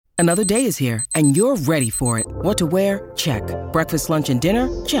Another day is here, and you're ready for it. What to wear? Check. Breakfast, lunch, and dinner?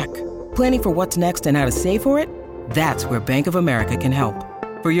 Check. Planning for what's next and how to save for it? That's where Bank of America can help.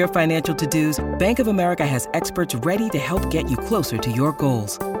 For your financial to-dos, Bank of America has experts ready to help get you closer to your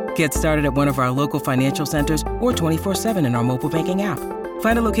goals. Get started at one of our local financial centers or 24/7 in our mobile banking app.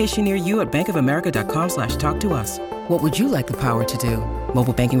 Find a location near you at bankofamerica.com/talktous. What would you like the power to do?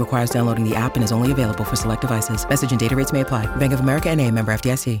 Mobile banking requires downloading the app and is only available for select devices. Message and data rates may apply. Bank of America N.A., member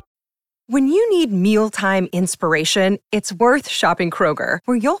FDIC. When you need mealtime inspiration, it's worth shopping Kroger,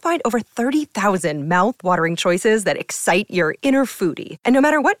 where you'll find over 30,000 mouth-watering choices that excite your inner foodie. And no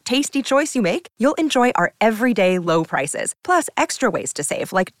matter what tasty choice you make, you'll enjoy our everyday low prices, plus extra ways to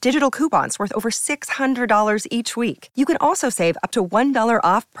save, like digital coupons worth over $600 each week. You can also save up to $1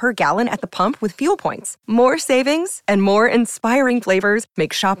 off per gallon at the pump with fuel points. More savings and more inspiring flavors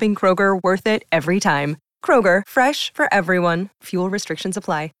make shopping Kroger worth it every time. Kroger, fresh for everyone. Fuel restrictions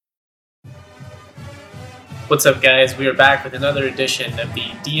apply. What's up, guys? We are back with another edition of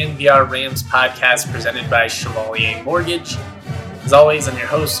the DNVR Rams podcast presented by Chevalier Mortgage. As always, I'm your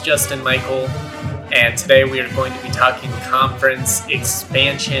host, Justin Michael, and today we are going to be talking conference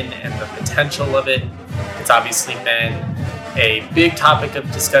expansion and the potential of it. It's obviously been a big topic of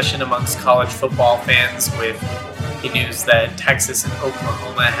discussion amongst college football fans with the news that Texas and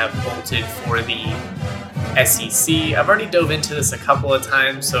Oklahoma have bolted for the SEC. I've already dove into this a couple of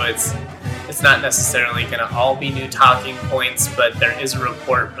times, so it's not necessarily going to all be new talking points, but there is a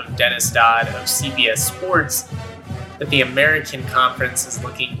report from Dennis Dodd of CBS Sports that the American Conference is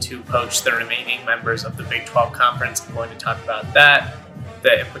looking to poach the remaining members of the Big 12 Conference. I'm going to talk about that,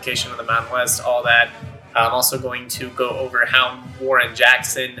 the implication of the Mountain West, all that. I'm also going to go over how Warren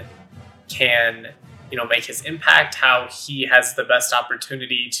Jackson can, make his impact, how he has the best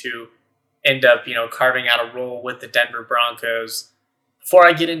opportunity to end up, carving out a role with the Denver Broncos. Before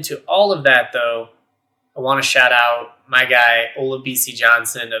I get into all of that, though, I want to shout out my guy, Olabisi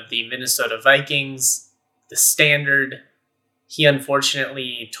Johnson of the Minnesota Vikings, the Standard. He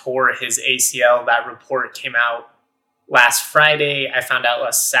unfortunately tore his ACL. That report came out last Friday. I found out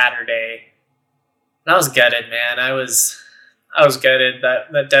last Saturday. And I was gutted, man. I was gutted.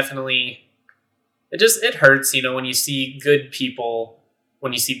 That definitely, it hurts, when you see good people,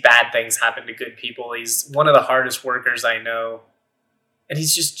 when you see bad things happen to good people. He's one of the hardest workers I know. And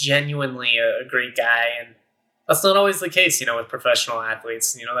he's just genuinely a great guy. And that's not always the case, with professional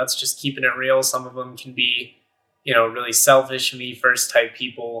athletes. That's just keeping it real. Some of them can be, really selfish, me first type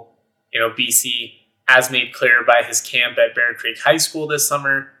people. BC, as made clear by his camp at Bear Creek High School this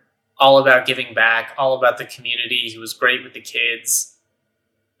summer, all about giving back, all about the community. He was great with the kids.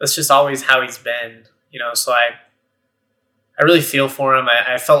 That's just always how he's been, so I really feel for him.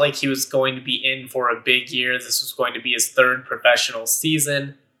 I felt like he was going to be in for a big year. This was going to be his third professional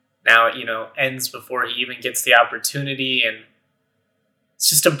season. Now, ends before he even gets the opportunity. And it's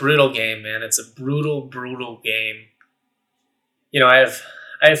just a brutal game, man. It's a brutal, brutal game. I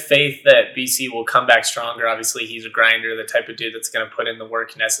have faith that BC will come back stronger. Obviously, he's a grinder, the type of dude that's going to put in the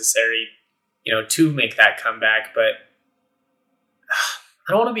work necessary, to make that comeback. But I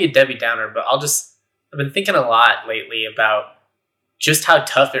don't want to be a Debbie Downer, but I've been thinking a lot lately about just how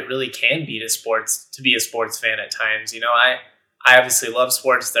tough it really can be to be a sports fan at times. I obviously love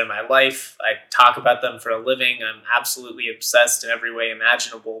sports. They're my life. I talk about them for a living. I'm absolutely obsessed in every way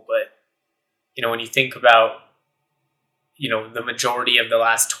imaginable. But, when you think about, the majority of the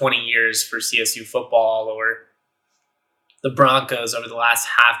last 20 years for CSU football or the Broncos over the last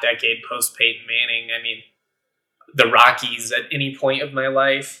half decade post Peyton Manning, the Rockies at any point of my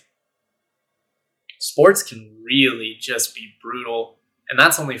life, sports can really just be brutal, and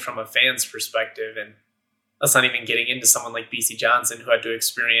that's only from a fan's perspective, and that's not even getting into someone like BC Johnson, who had to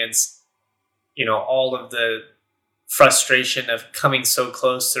experience, all of the frustration of coming so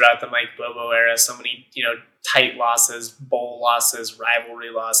close throughout the Mike Bobo era, so many, tight losses, bowl losses, rivalry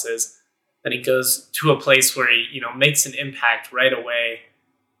losses. Then he goes to a place where he, makes an impact right away,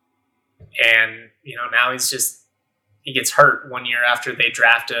 and, now he gets hurt 1 year after they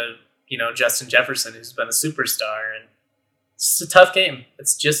draft Justin Jefferson, who's been a superstar. And it's just a tough game.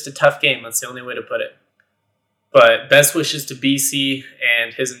 It's just a tough game. That's the only way to put it. But best wishes to BC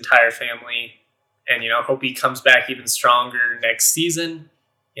and his entire family. And, hope he comes back even stronger next season.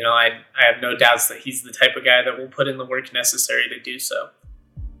 I have no doubts that he's the type of guy that will put in the work necessary to do so.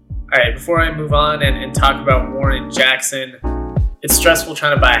 All right, before I move on and talk about Warren Jackson, it's stressful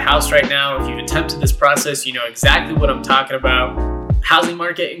trying to buy a house right now. If you've attempted this process, you know exactly what I'm talking about. Housing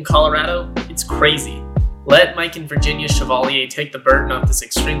market in Colorado, it's crazy. Let Mike and Virginia Chevalier take the burden off this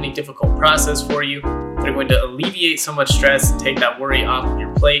extremely difficult process for you. They're going to alleviate so much stress and take that worry off of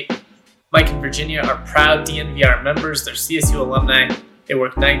your plate. Mike and Virginia are proud DNVR members. They're CSU alumni. They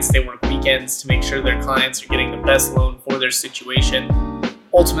work nights, they work weekends to make sure their clients are getting the best loan for their situation.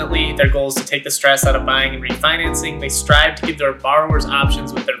 Ultimately, their goal is to take the stress out of buying and refinancing. They strive to give their borrowers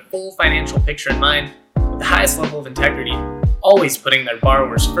options with their full financial picture in mind, with the highest level of integrity, always putting their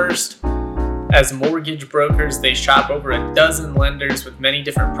borrowers first. As mortgage brokers, they shop over a dozen lenders with many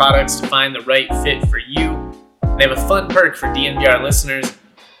different products to find the right fit for you. They have a fun perk for DNVR listeners.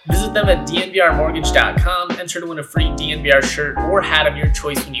 Visit them at dnvrmortgage.com, enter to win a free DNVR shirt or hat of your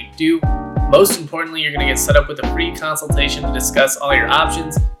choice when you do. Most importantly, you're going to get set up with a free consultation to discuss all your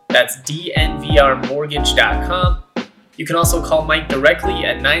options. That's dnvrmortgage.com. You can also call Mike directly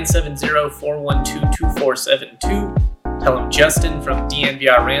at 970-412-2472. Tell him Justin from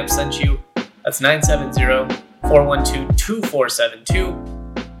DNVR Ramp sent you. That's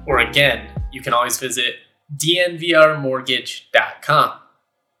 970-412-2472. Or again, you can always visit dnvrmortgage.com.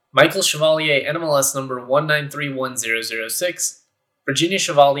 Michael Chevalier, NMLS number 1931006. Virginia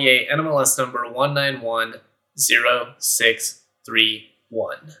Chevalier, NMLS number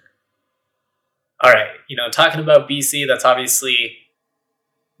 1910631. All right, talking about BC, that's obviously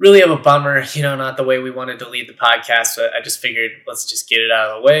really of a bummer, not the way we wanted to lead the podcast, but I just figured let's just get it out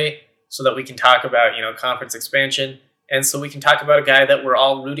of the way so that we can talk about, conference expansion, and so we can talk about a guy that we're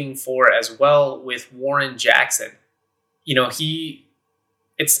all rooting for as well with Warren Jackson.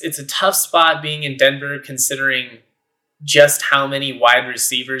 It's a tough spot being in Denver considering just how many wide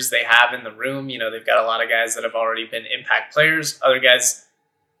receivers they have in the room. They've got a lot of guys that have already been impact players, other guys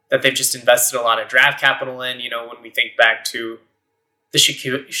that they've just invested a lot of draft capital in. When we think back to the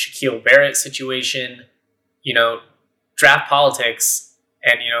Shaquille Barrett situation, draft politics,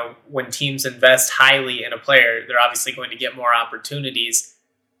 and, when teams invest highly in a player, they're obviously going to get more opportunities.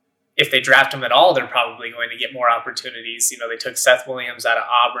 If they draft him at all, they're probably going to get more opportunities. They took Seth Williams out of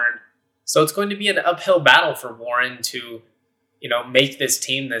Auburn. So it's going to be an uphill battle for Warren to, make this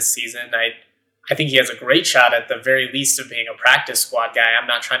team this season. I think he has a great shot at the very least of being a practice squad guy. I'm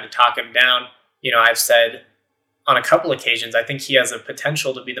not trying to talk him down. I've said on a couple occasions, I think he has a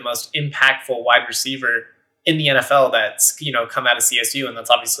potential to be the most impactful wide receiver in the NFL that's, come out of CSU. And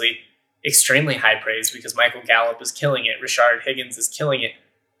that's obviously extremely high praise because Michael Gallup is killing it. Rashard Higgins is killing it.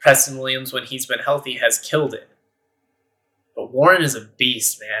 Preston Williams, when he's been healthy, has killed it. But Warren is a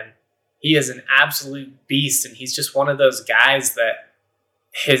beast, man. He is an absolute beast, and he's just one of those guys that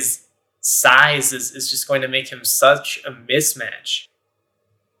his size is just going to make him such a mismatch.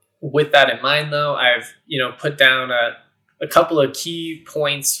 With that in mind, though, I've put down a couple of key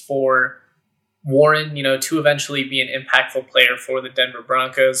points for Warren, to eventually be an impactful player for the Denver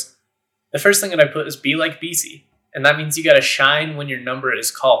Broncos. The first thing that I put is be like BC. And that means you got to shine when your number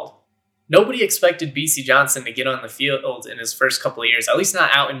is called. Nobody expected BC Johnson to get on the field in his first couple of years, at least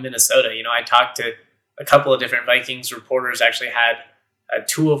not out in Minnesota. I talked to a couple of different Vikings reporters, actually had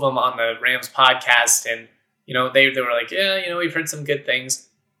two of them on the Rams podcast. And, they were like, yeah, we've heard some good things.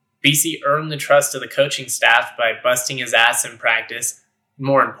 BC earned the trust of the coaching staff by busting his ass in practice.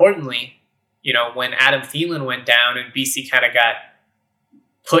 More importantly, when Adam Thielen went down and BC kind of got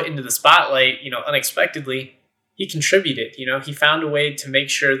put into the spotlight, unexpectedly, he contributed. He found a way to make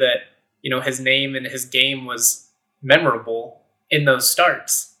sure that, his name and his game was memorable in those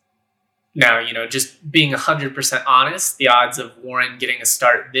starts. Now, just being 100% honest, the odds of Warren getting a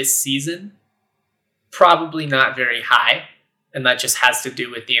start this season, probably not very high. And that just has to do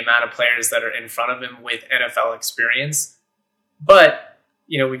with the amount of players that are in front of him with NFL experience. But,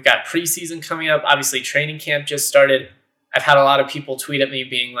 we've got preseason coming up. Obviously, training camp just started. I've had a lot of people tweet at me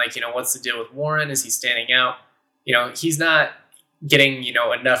being like, what's the deal with Warren? Is he standing out? He's not getting,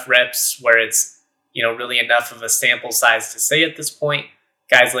 enough reps where it's, really enough of a sample size to say at this point.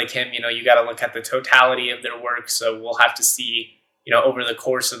 Guys like him, you got to look at the totality of their work. So we'll have to see, over the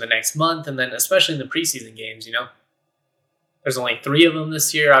course of the next month. And then especially in the preseason games, there's only 3 of them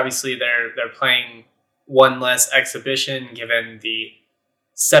this year. Obviously, they're playing one less exhibition given the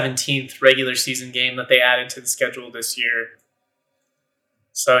 17th regular season game that they added to the schedule this year.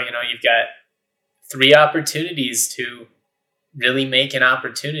 So, you've got 3 opportunities to really make an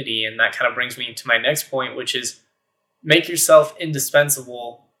opportunity. And that kind of brings me to my next point, which is make yourself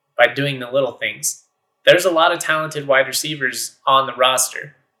indispensable by doing the little things. There's a lot of talented wide receivers on the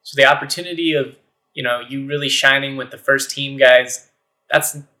roster. So the opportunity of, you really shining with the first team guys,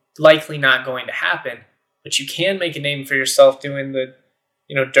 that's likely not going to happen. But you can make a name for yourself doing the,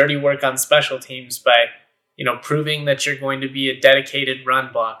 dirty work on special teams by, proving that you're going to be a dedicated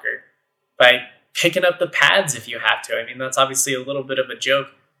run blocker, by picking up the pads if you have to. I mean, that's obviously a little bit of a joke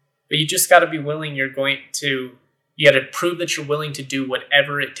But you just got to be willing. You got to prove that you're willing to do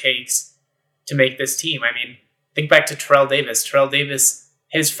whatever it takes to make this team. I mean, think back to Terrell Davis. Terrell Davis,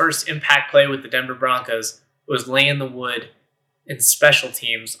 his first impact play with the Denver Broncos was laying the wood in special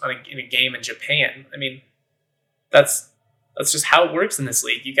teams in a game in Japan. I mean, that's just how it works in this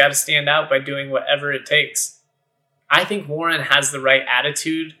league. You got to stand out by doing whatever it takes. I think Warren has the right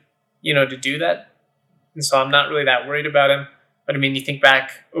attitude, to do that. And so I'm not really that worried about him. But I mean, you think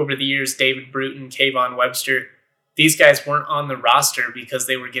back over the years, David Bruton, Kayvon Webster, these guys weren't on the roster because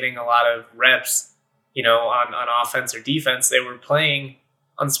they were getting a lot of reps, on offense or defense. They were playing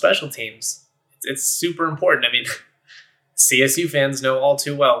on special teams. It's super important. I mean, CSU fans know all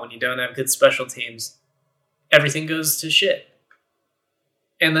too well when you don't have good special teams, everything goes to shit.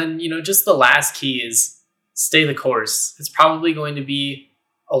 And then, just the last key is stay the course. It's probably going to be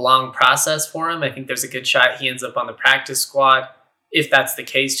a long process for him. I think there's a good shot he ends up on the practice squad. If that's the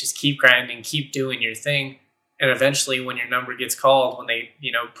case, just keep grinding, keep doing your thing. And eventually when your number gets called, when they,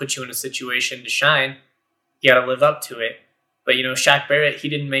 put you in a situation to shine, you got to live up to it. But, Shaq Barrett, he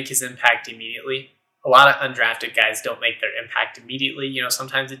didn't make his impact immediately. A lot of undrafted guys don't make their impact immediately.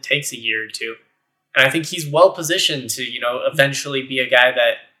 Sometimes it takes a year or two. And I think he's well positioned to, eventually be a guy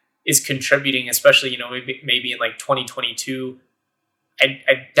that is contributing, especially, maybe in like 2022.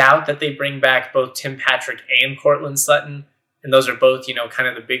 I doubt that they bring back both Tim Patrick and Cortland Sutton. And those are both, kind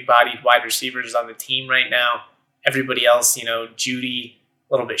of the big-bodied wide receivers on the team right now. Everybody else, Judy,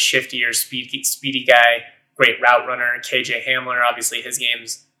 a little bit shiftier, speedy guy, great route runner. KJ Hamler, obviously his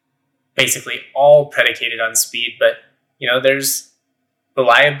game's basically all predicated on speed. But, there's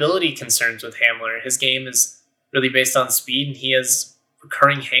reliability concerns with Hamler. His game is really based on speed, and he has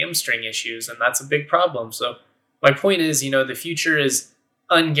recurring hamstring issues, and that's a big problem. So my point is, the future is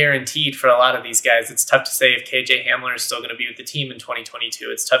unguaranteed for a lot of these guys. It's tough to say if KJ Hamler is still going to be with the team in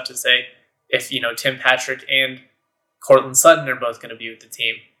 2022. It's tough to say if, Tim Patrick and Cortland Sutton are both going to be with the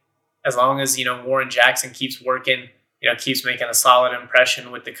team. As long as, Warren Jackson keeps working, keeps making a solid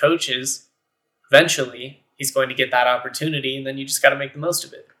impression with the coaches, eventually he's going to get that opportunity, and then you just got to make the most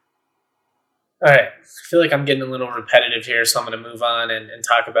of it. All right, I feel like I'm getting a little repetitive here, so I'm going to move on and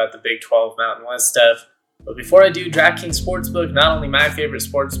talk about the Big 12 Mountain West stuff. But before I do, DraftKings Sportsbook, not only my favorite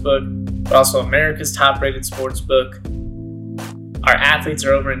sportsbook, but also America's top-rated sportsbook. Our athletes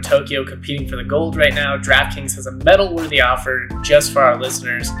are over in Tokyo competing for the gold right now. DraftKings has a medal-worthy offer just for our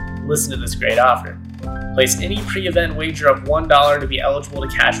listeners. Listen to this great offer. Place any pre-event wager of $1 to be eligible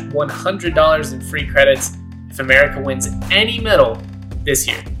to cash $100 in free credits if America wins any medal this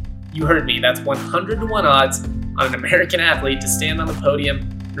year. You heard me. That's 100-1 odds on an American athlete to stand on the podium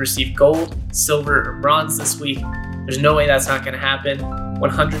and receive gold, silver, or bronze this week. There's no way that's not going to happen.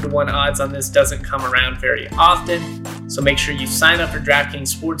 100-1 odds on this doesn't come around very often. So make sure you sign up for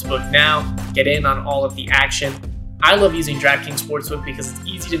DraftKings Sportsbook now. Get in on all of the action. I love using DraftKings Sportsbook because it's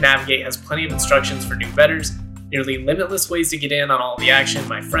easy to navigate, has plenty of instructions for new bettors, nearly limitless ways to get in on all the action.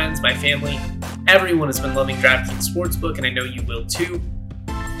 My friends, my family, everyone has been loving DraftKings Sportsbook, and I know you will too.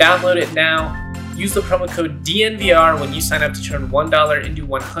 Download it now. Use the promo code DNVR when you sign up to turn $1 into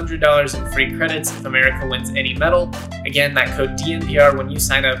 $100 in free credits if America wins any medal. Again, that code DNVR when you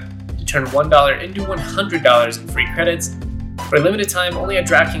sign up to turn $1 into $100 in free credits. For a limited time, only at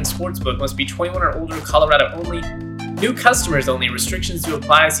DraftKings Sportsbook. Must be 21 or older, Colorado only. New customers only. Restrictions to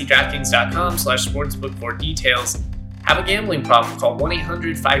apply. See DraftKings.com/sportsbook for details. Have a gambling problem? Call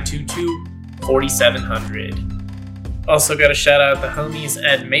 1-800-522-4700. Also got to shout out the homies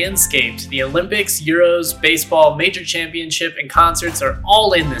at Manscaped. The Olympics, Euros, baseball, major championship, and concerts are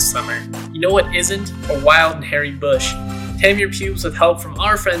all in this summer. You know what isn't? A wild and hairy bush. Tame your pubes with help from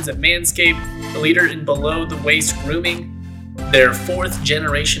our friends at Manscaped, the leader in below-the-waist grooming. Their 4th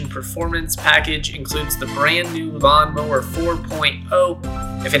generation performance package includes the brand new Lawnmower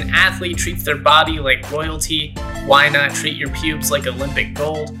 4.0. If an athlete treats their body like royalty, why not treat your pubes like Olympic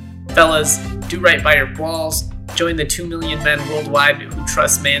gold? Fellas, do right by your balls. Join the 2 million men worldwide who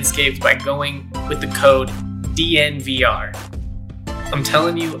trust Manscaped by going with the code DNVR. I'm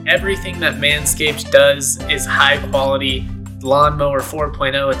telling you, everything that Manscaped does is high quality. Lawnmower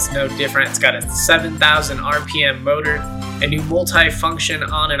 4.0, it's no different. It's got a 7,000 RPM motor, a new multi-function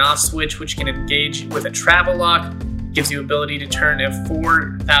on and off switch which can engage with a travel lock, gives you ability to turn a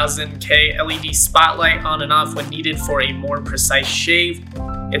 4000K LED spotlight on and off when needed for a more precise shave.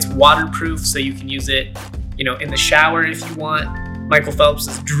 It's waterproof, so you can use it in the shower if you want. Michael Phelps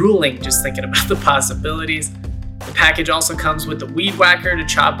is drooling just thinking about the possibilities. The package also comes with the Weed Whacker to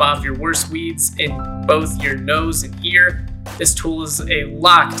chop off your worst weeds in both your nose and ear. This tool is a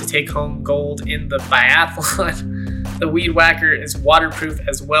lock to take home gold in the biathlon. The Weed Whacker is waterproof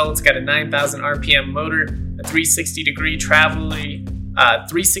as well. It's got a 9,000 RPM motor, a 360-degree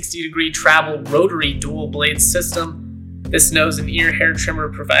travel rotary dual blade system. This nose and ear hair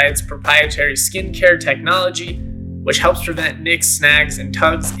trimmer provides proprietary skincare technology, which helps prevent nicks, snags, and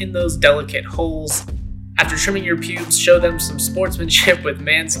tugs in those delicate holes. After trimming your pubes, show them some sportsmanship with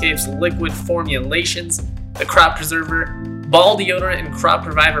Manscaped's liquid formulations. The Crop Preserver, Ball Deodorant, and Crop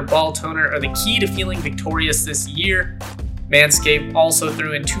Reviver Ball Toner are the key to feeling victorious this year. Manscaped also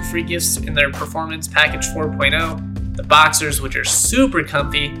threw in 2 free gifts in their Performance Package 4.0, the Boxers, which are super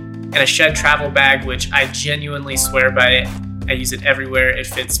comfy, and a Shed travel bag, which I genuinely swear by it. I use it everywhere. It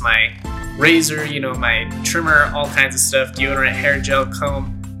fits my razor, my trimmer, all kinds of stuff, deodorant, hair gel,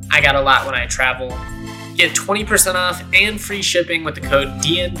 comb. I got a lot when I travel. Get 20% off and free shipping with the code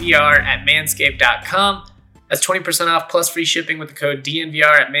DNVR at manscaped.com. That's 20% off plus free shipping with the code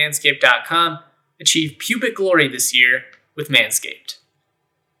DNVR at manscaped.com. Achieve pubic glory this year with Manscaped.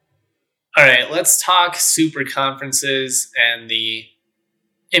 All right, let's talk super conferences and the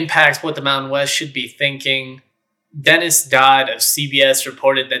impacts, what the Mountain West should be thinking. Dennis Dodd of CBS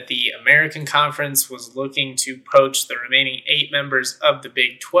reported that the American Conference was looking to poach the remaining 8 members of the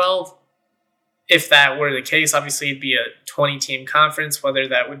Big 12. If that were the case, obviously it'd be a 20-team conference. Whether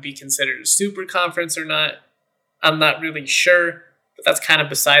that would be considered a super conference or not, I'm not really sure, but that's kind of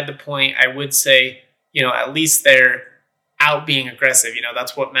beside the point. I would say, at least they're out being aggressive.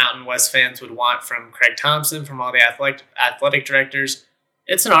 That's what Mountain West fans would want from Craig Thompson, from all the athletic directors.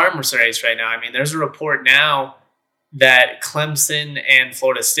 It's an arms race right now. I mean, there's a report now that Clemson and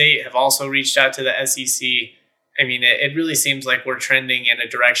Florida State have also reached out to the SEC. I mean, it really seems like we're trending in a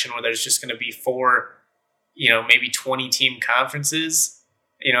direction where there's just going to be 4, maybe 20-team conferences.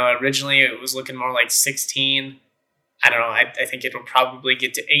 Originally it was looking more like 16. I don't know. I think it'll probably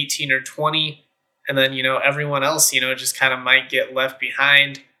get to 18 or 20. And then, everyone else, just kind of might get left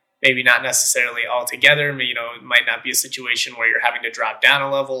behind. Maybe not necessarily all together. It might not be a situation where you're having to drop down a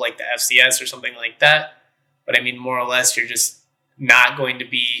level like the FCS or something like that. But I mean, more or less, you're just not going to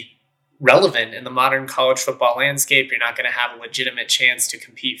be relevant in the modern college football landscape. You're not going to have a legitimate chance to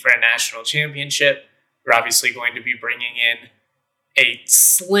compete for a national championship. You're obviously going to be bringing in a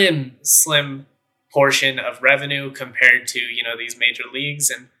slim portion of revenue compared to, these major leagues.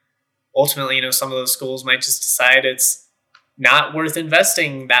 And ultimately, some of those schools might just decide it's not worth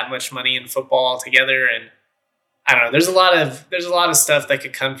investing that much money in football altogether. And I don't know, there's a lot of stuff that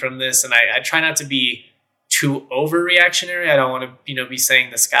could come from this. And I try not to be too overreactionary. I don't want to, be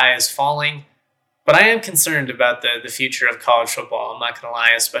saying the sky is falling, but I am concerned about the future of college football. I'm not going to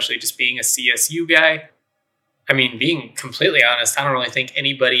lie, especially just being a CSU guy. I mean, being completely honest, I don't really think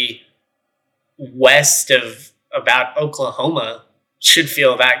anybody west of about Oklahoma should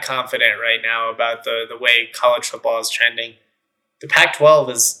feel that confident right now about the way college football is trending. The Pac-12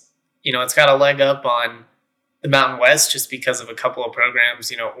 is, it's got a leg up on the Mountain West just because of a couple of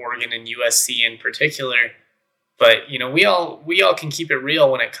programs, Oregon and USC in particular. But, we all can keep it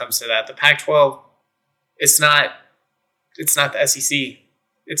real when it comes to that. The Pac-12, it's not the SEC.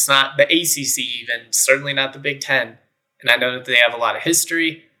 It's not the ACC even, certainly not the Big Ten. And I know that they have a lot of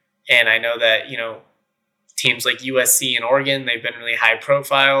history. And I know that, teams like USC and Oregon, they've been really high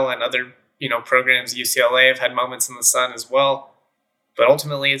profile, and other, programs, UCLA, have had moments in the sun as well. But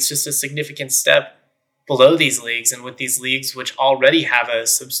ultimately, it's just a significant step below these leagues. And with these leagues, which already have a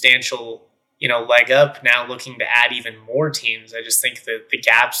substantial, leg up, now looking to add even more teams, I just think that the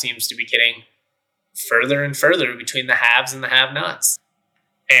gap seems to be getting further and further between the haves and the have-nots.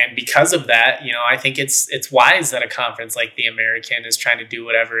 And because of that, I think it's wise that a conference like the American is trying to do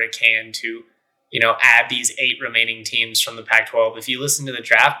whatever it can to, add these 8 remaining teams from the Pac-12. If you listen to the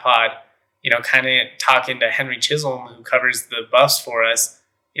Draft Pod, kind of talking to Henry Chisholm, who covers the Buffs for us,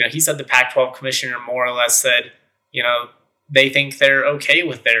 he said the Pac-12 commissioner more or less said, they think they're okay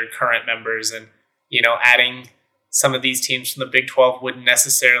with their current members, and, adding some of these teams from the Big 12 wouldn't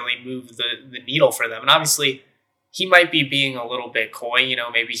necessarily move the needle for them. And obviously, he might be being a little bit coy,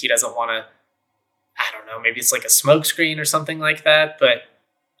 maybe he doesn't want to, I don't know, maybe it's like a smokescreen or something like that, but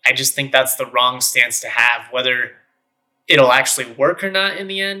I just think that's the wrong stance to have. Whether it'll actually work or not in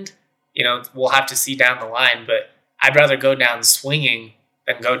the end, we'll have to see down the line, but I'd rather go down swinging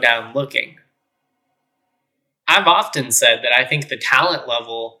than go down looking. I've often said that I think the talent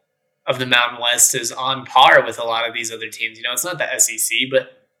level of the Mountain West is on par with a lot of these other teams. It's not the SEC,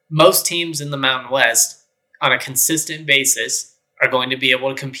 but most teams in the Mountain West on a consistent basis are going to be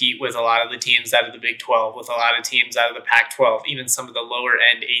able to compete with a lot of the teams out of the Big 12, with a lot of teams out of the Pac-12, even some of the lower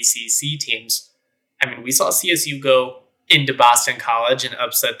end ACC teams. I mean, we saw CSU go into Boston College and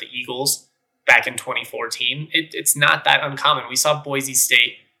upset the Eagles. back in 2014. It's not that uncommon. We saw Boise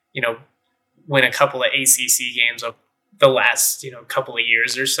State, win a couple of ACC games of the last, couple of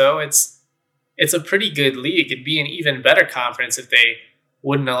years or so. It's a pretty good league. It'd be an even better conference if they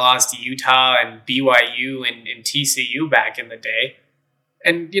wouldn't have lost to Utah and BYU and TCU back in the day.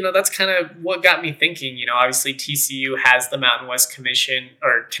 And, that's kind of what got me thinking. Obviously TCU has the Mountain West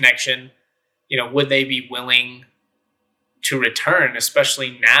connection. Would they be willing to return,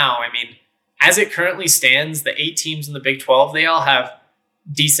 especially now? I mean, as it currently stands, the 8 teams in the Big 12, they all have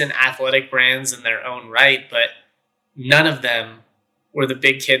decent athletic brands in their own right, but none of them were the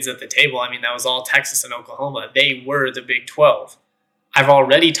big kids at the table. I mean, that was all Texas and Oklahoma. They were the Big 12. I've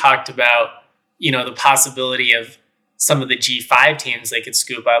already talked about, the possibility of some of the G5 teams they could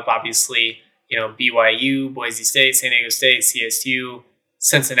scoop up. Obviously, BYU, Boise State, San Diego State, CSU,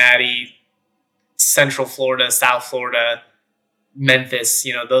 Cincinnati, Central Florida, South Florida, Memphis,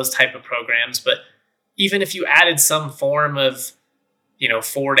 those type of programs. But even if you added some form of,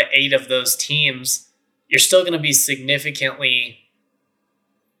 4 to 8 of those teams, you're still going to be significantly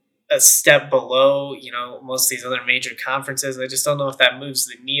a step below, most of these other major conferences. I just don't know if that moves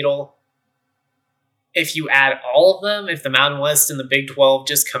the needle. If you add all of them, if the Mountain West and the Big 12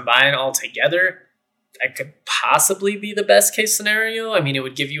 just combine all together, that could possibly be the best case scenario. I mean, it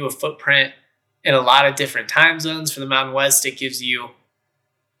would give you a footprint in a lot of different time zones. For the Mountain West, it gives you,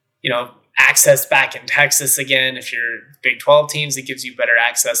 access back in Texas again. If you're Big 12 teams, it gives you better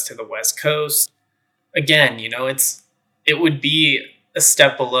access to the West Coast. Again, it would be a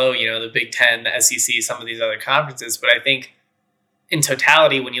step below, the Big 10, the SEC, some of these other conferences. But I think in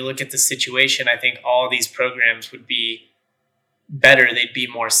totality, when you look at the situation, I think all these programs would be better. They'd be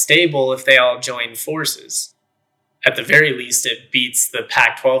more stable if they all joined forces. At the very least, it beats the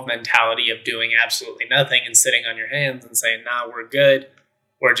Pac-12 mentality of doing absolutely nothing and sitting on your hands and saying, nah, we're good.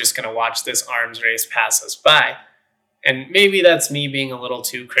 We're just going to watch this arms race pass us by. And maybe that's me being a little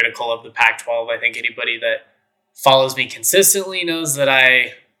too critical of the Pac-12. I think anybody that follows me consistently knows that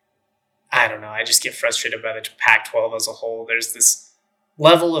I don't know, I just get frustrated by the Pac-12 as a whole. There's this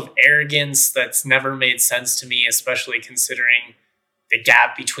level of arrogance that's never made sense to me, especially considering the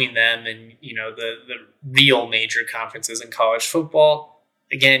gap between them and, the real major conferences in college football.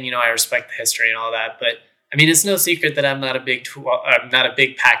 Again, I respect the history and all that, but I mean, it's no secret that I'm not a big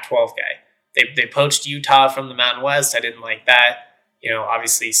Pac-12 guy. They poached Utah from the Mountain West. I didn't like that.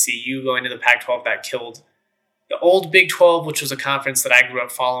 Obviously CU going to the Pac-12, that killed the old Big 12, which was a conference that I grew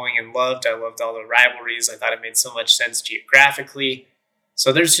up following and loved. I loved all the rivalries. I thought it made so much sense geographically.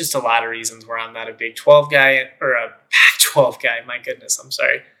 So there's just a lot of reasons where I'm not a Big 12 guy or a Pac-12 guy. My goodness, I'm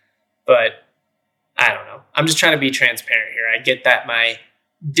sorry. But I don't know. I'm just trying to be transparent here. I get that my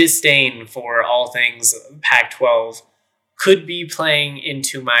disdain for all things Pac-12 could be playing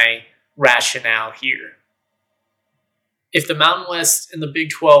into my rationale here. If the Mountain West and the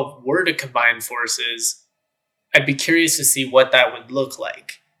Big 12 were to combine forces, I'd be curious to see what that would look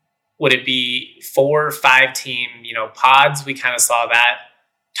like. Would it be 4 or 5 team, pods? We kind of saw that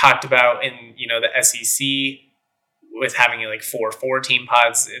talked about in, the SEC with having 4 team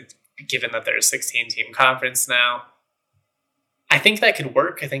pods, given that they're a 16 team conference now. I think that could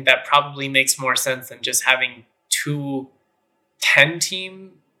work. I think that probably makes more sense than just having 2 10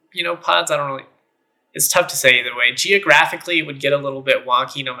 team, pods. It's tough to say either way. Geographically, it would get a little bit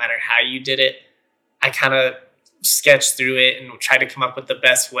wonky no matter how you did it. I kind of sketched through it and try to come up with the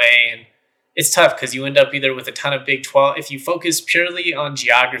best way. And it's tough because you end up either with a ton of Big 12. If you focus purely on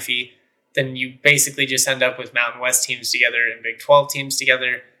geography, then you basically just end up with Mountain West teams together and Big 12 teams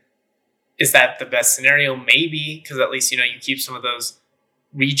together. Is that the best scenario? Maybe, because at least, you keep some of those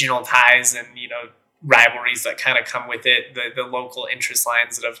regional ties and, rivalries that kind of come with it, the local interest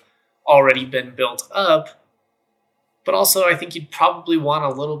lines that have already been built up. But also, I think you'd probably want a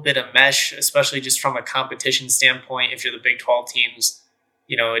little bit of mesh, especially just from a competition standpoint. If you're the Big 12 teams,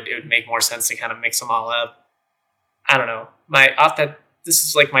 it would make more sense to kind of mix them all up. I don't know. This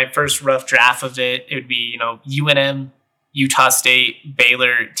is my first rough draft of it. It would be, UNM, Utah State,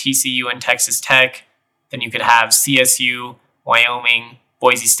 Baylor, TCU, and Texas Tech. Then you could have CSU, Wyoming,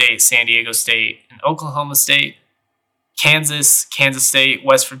 Boise State, San Diego State, and Oklahoma State. Kansas, Kansas State,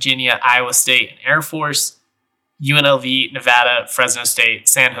 West Virginia, Iowa State, and Air Force. UNLV, Nevada, Fresno State,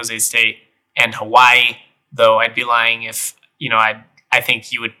 San Jose State, and Hawaii. Though I'd be lying if, I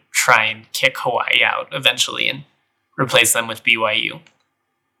think you would try and kick Hawaii out eventually and replace them with BYU.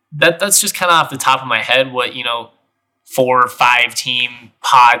 That's just kind of off the top of my head what, 4 or 5 team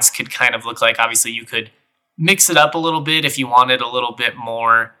pods could kind of look like. Obviously, you could mix it up a little bit if you wanted a little bit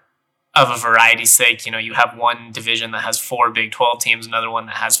more of a variety's sake. You have one division that has 4 Big 12 teams, another one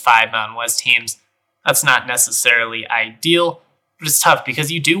that has 5 Mountain West teams. That's not necessarily ideal, but it's tough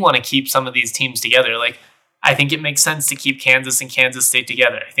because you do want to keep some of these teams together. Like, I think it makes sense to keep Kansas and Kansas State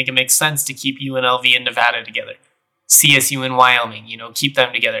together. I think it makes sense to keep UNLV and Nevada together. CSU and Wyoming, keep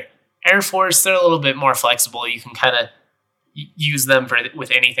them together. Air Force, they're a little bit more flexible. You can kind of use them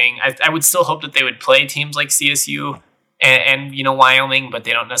with anything. I would still hope that they would play teams like CSU and Wyoming, but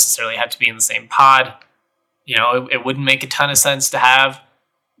they don't necessarily have to be in the same pod. It wouldn't make a ton of sense to have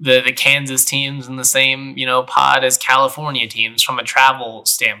the Kansas teams in the same, pod as California teams from a travel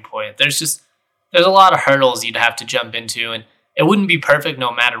standpoint. There's a lot of hurdles you'd have to jump into, and it wouldn't be perfect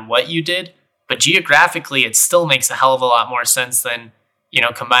no matter what you did, but geographically it still makes a hell of a lot more sense than,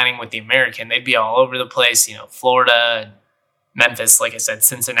 combining with the American. They'd be all over the place, Florida and Memphis, like I said,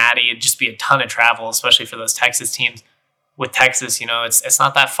 Cincinnati. It'd just be a ton of travel, especially for those Texas teams. With Texas, it's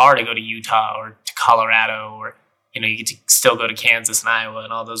not that far to go to Utah or to Colorado, or, you get to still go to Kansas and Iowa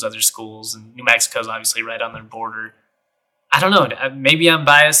and all those other schools. And New Mexico's obviously right on their border. I don't know. Maybe I'm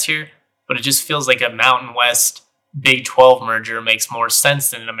biased here, but it just feels like a Mountain West Big 12 merger makes more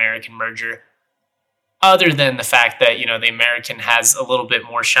sense than an American merger, other than the fact that, the American has a little bit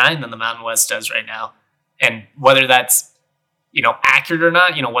more shine than the Mountain West does right now. And whether that's, accurate or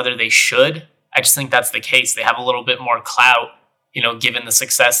not, whether they should, I just think that's the case. They have a little bit more clout, given the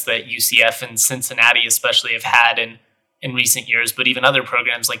success that UCF and Cincinnati especially have had in recent years, but even other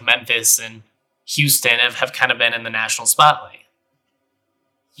programs like Memphis and Houston have kind of been in the national spotlight.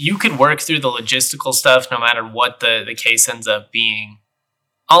 You could work through the logistical stuff no matter what the case ends up being.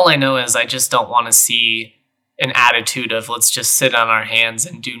 All I know is I just don't want to see an attitude of let's just sit on our hands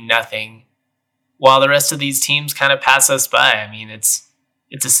and do nothing while the rest of these teams kind of pass us by. I mean, it's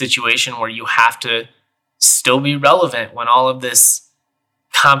a situation where you have to still be relevant when all of this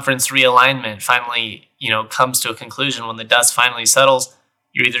conference realignment finally, comes to a conclusion. When the dust finally settles,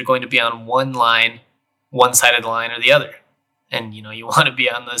 you're either going to be on one side of the line, or the other. And, you want to be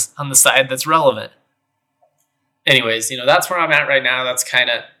on the side that's relevant. Anyways, that's where I'm at right now. That's kind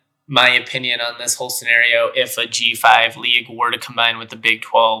of my opinion on this whole scenario. If a G5 league were to combine with the Big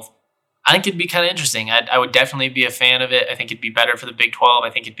 12, I think it'd be kind of interesting. I would definitely be a fan of it. I think it'd be better for the Big 12. I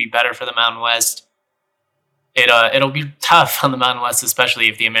think it'd be better for the Mountain West. It'll be tough on the Mountain West, especially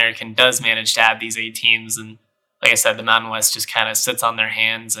if the American does manage to add these 8 teams. And like I said, the Mountain West just kind of sits on their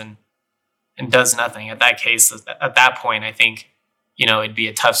hands and does nothing. At that point, I think, it'd be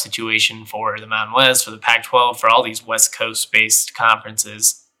a tough situation for the Mountain West, for the Pac-12, for all these West Coast-based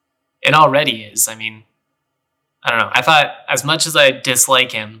conferences. It already is. I mean, I don't know. I thought, as much as I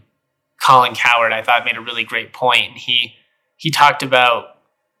dislike him, Colin Cowherd, I thought, made a really great point. And he talked about,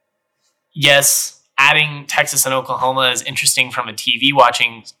 yes, adding Texas and Oklahoma is interesting from a TV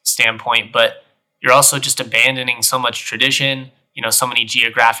watching standpoint, but you're also just abandoning so much tradition, so many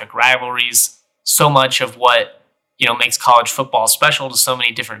geographic rivalries, so much of what, makes college football special to so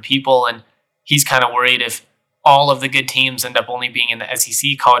many different people. And he's kind of worried if all of the good teams end up only being in the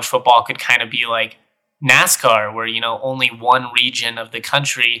SEC, college football could kind of be like NASCAR, where, only one region of the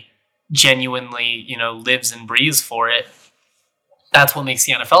country genuinely, lives and breathes for it. That's what makes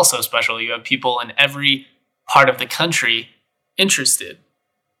the NFL so special. You have people in every part of the country interested.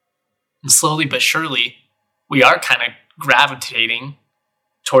 And slowly but surely, we are kind of gravitating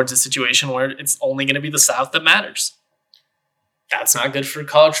towards a situation where it's only going to be the South that matters. That's not good for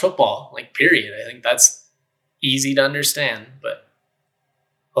college football, period. I think that's easy to understand, but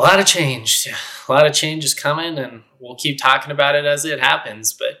a lot of change. A lot of change is coming, and we'll keep talking about it as it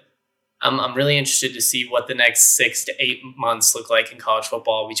happens, but I'm really interested to see what the next 6 to 8 months look like in college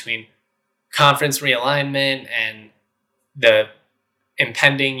football between conference realignment and the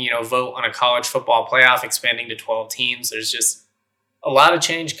impending, vote on a college football playoff expanding to 12 teams. There's just a lot of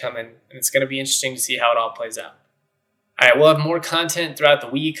change coming, and it's going to be interesting to see how it all plays out. All right, we'll have more content throughout the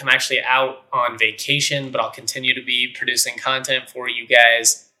week. I'm actually out on vacation, but I'll continue to be producing content for you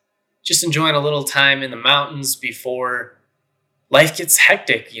guys. Just enjoying a little time in the mountains before life gets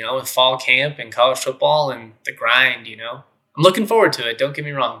hectic, with fall camp and college football and the grind, I'm looking forward to it, don't get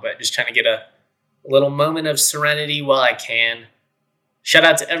me wrong, but just trying to get a little moment of serenity while I can. Shout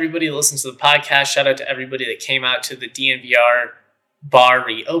out to everybody that listens to the podcast. Shout out to everybody that came out to the DNVR bar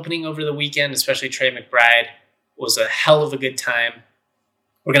reopening over the weekend, especially Trey McBride. It was a hell of a good time.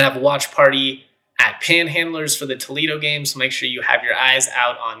 We're going to have a watch party at Panhandlers for the Toledo game, so make sure you have your eyes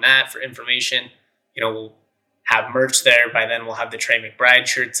out on that for information. We'll have merch there. By then, we'll have the Trey McBride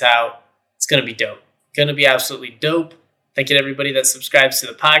shirts out. It's going to be dope. Going to be absolutely dope. Thank you to everybody that subscribes to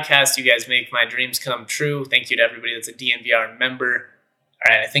the podcast. You guys make my dreams come true. Thank you to everybody that's a DNVR member.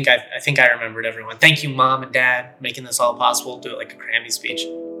 All right, I think I remembered everyone. Thank you, Mom and Dad, making this all possible. Do it like a Grammy speech.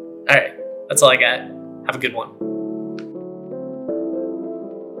 All right, that's all I got. Have a good one.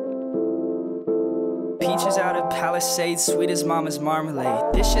 Peaches out of Palisades, sweet as mama's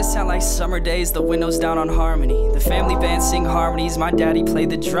marmalade. This shit sound like summer days, the windows down on Harmony. The family band sing harmonies, my daddy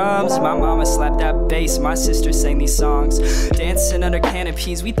played the drums. My mama slapped that bass, my sister sang these songs. Dancing under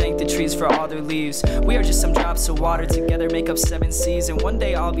canopies, we thank the trees for all their leaves. We are just some drops of water, together make up 7 seas. And one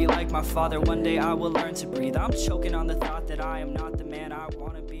day I'll be like my father, one day I will learn to breathe. I'm choking on the thought that I am not the man I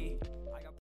wanna be.